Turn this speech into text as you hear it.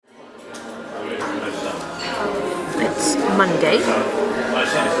It's Monday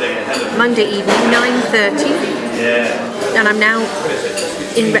evening, 9:30, and I'm now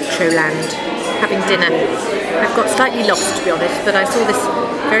in Retroland having dinner. I've got slightly lost, to be honest, but I saw this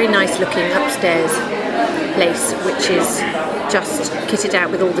very nice looking upstairs place which is just kitted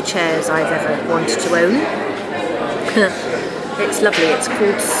out with all the chairs I've ever wanted to own. It's lovely. It's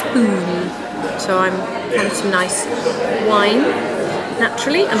called Spoon. So I'm having some nice wine,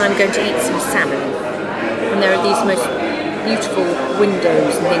 naturally, and I'm going to eat some salmon. And there are these most beautiful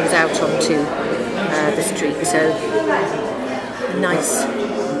windows and things out onto the street. So a nice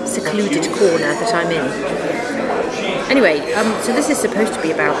secluded corner that I'm in. Anyway, so this is supposed to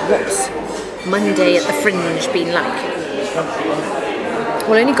be about what's Monday at the Fringe been like.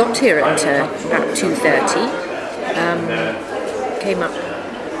 Well, I only got here at about 2:30. Came up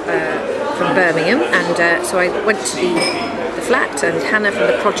from Birmingham, and so I went to the flat, and Hannah from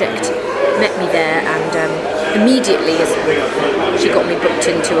the project met me there, and immediately she got me booked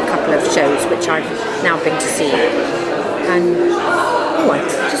into a couple of shows which I've now been to see. And I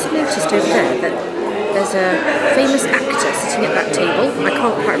just noticed over there that there's a famous actor sitting at that table. I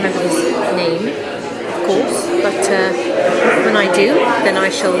can't quite remember his name, of course, but when I do, then I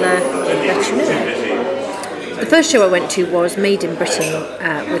shall let you know. The first show I went to was Made in Britain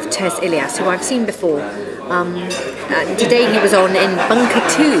with Tez Ilyas, who I've seen before. And today he was on in Bunker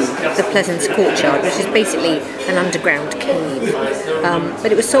 2 of the Pleasance Courtyard, which is basically an underground cave.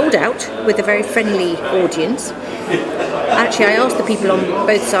 But it was sold out with a very friendly audience. Actually, I asked the people on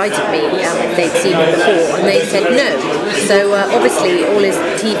both sides of me if they'd seen him before, and they said no. So obviously all his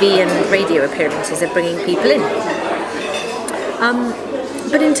TV and radio appearances are bringing people in.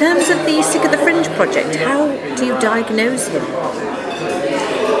 But in terms of the Sick of the Fringe project, how do you diagnose him?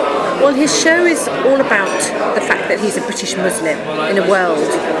 Well, his show is all about the fact that he's a British Muslim in a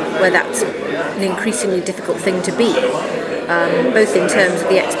world where that's an increasingly difficult thing to be, both in terms of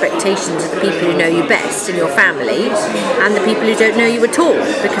the expectations of the people who know you best in your family and the people who don't know you at all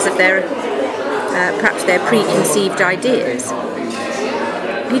because of their perhaps their preconceived ideas.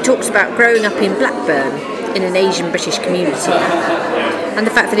 He talks about growing up in Blackburn in an Asian British community, and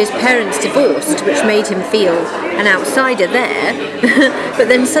the fact that his parents divorced, which made him feel an outsider there, but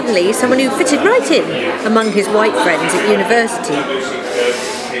then suddenly someone who fitted right in among his white friends at university.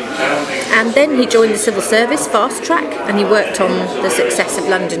 And then he joined the civil service fast track, and he worked on the success of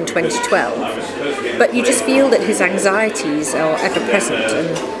London 2012. But you just feel that his anxieties are ever present,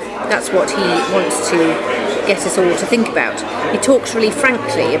 and that's what he wants to get us all to think about. He talks really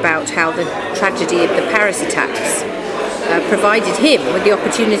frankly about how the tragedy of the Paris attacks provided him with the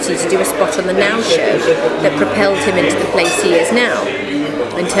opportunity to do a spot on the Now show that propelled him into the place he is now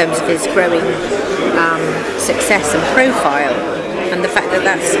in terms of his growing success and profile, and the fact that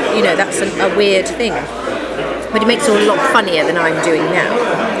that's a weird thing, but it makes it a lot funnier than I'm doing now.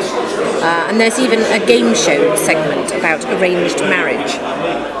 And there's even a game show segment about arranged marriage.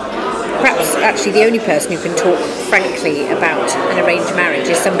 Perhaps actually the only person who can talk frankly about an arranged marriage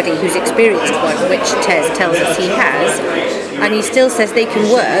is somebody who's experienced one, which Tez tells us he has, and he still says they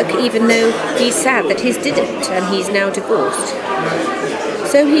can work even though he's sad that his didn't and he's now divorced.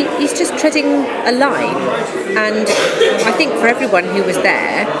 So he's just treading a line, and I think for everyone who was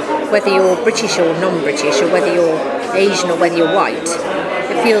there, whether you're British or non-British, or whether you're Asian or whether you're white,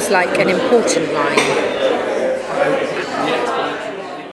 it feels like an important line.